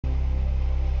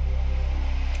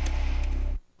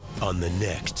On the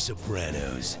next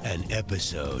Sopranos, an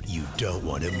episode you don't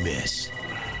want to miss.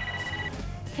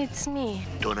 It's me.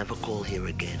 Don't ever call here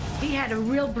again. He had a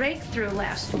real breakthrough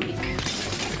last week.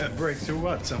 Breakthrough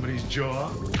what? Somebody's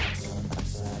jaw?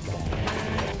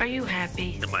 Are you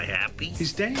happy? Am I happy?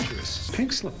 He's dangerous.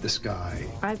 Pink slipped this guy.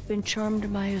 I've been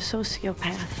charmed by a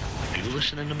sociopath. Are you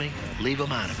listening to me? Leave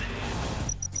him out of it.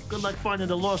 Good luck finding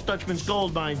the lost Dutchman's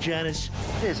gold mine, Janice.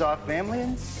 There's our family,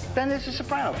 and then there's the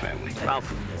Soprano family.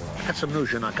 Ralph, I got some news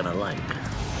you're not gonna like.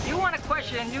 You want to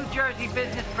question New Jersey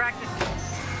business practice?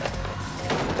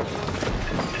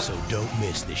 So don't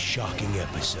miss this shocking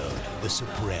episode, The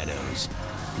Sopranos,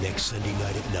 next Sunday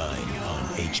night at 9 on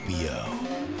HBO.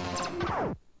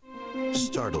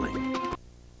 Startling.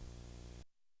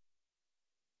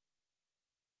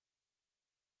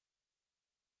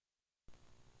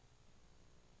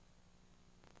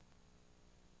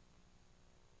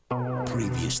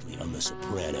 Previously on The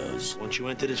Sopranos. Once you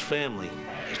enter this family,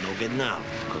 there's no getting out.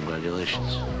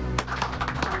 Congratulations.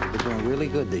 We're doing really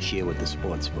good this year with the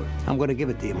sports book. I'm going to give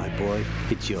it to you, my boy.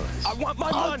 It's yours. I want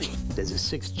my money! There's a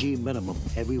 6G minimum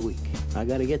every week. I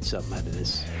got to get something out of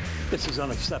this. This is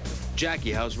unacceptable.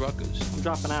 Jackie, how's Rutgers? I'm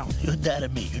dropping out. Your dad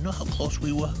and me, you know how close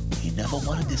we were? He never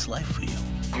wanted this life for you.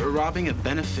 You're robbing a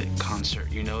benefit concert,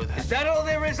 you know that? Is that all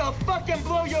there is? I'll fucking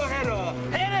blow your head off.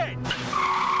 Hit it!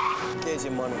 There's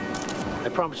your money. I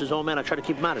promised his old man I'd try to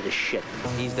keep him out of this shit.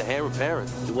 He's the heir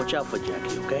apparent. You watch out for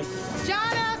Jackie, okay?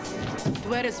 Jonas!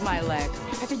 Where is my leg?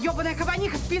 Эта ёбаная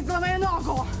кабаниха спиздила мою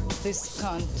ногу! This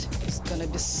cunt is gonna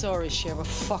be sorry she ever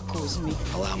fucked with me.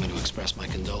 Allow me to express my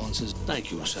condolences.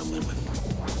 Thank you, Assemblyman.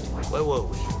 Where were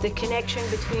we? The connection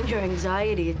between your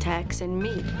anxiety attacks and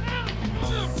me.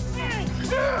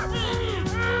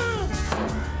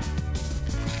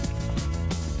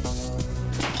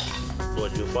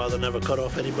 What, your father never cut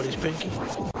off anybody's pinky?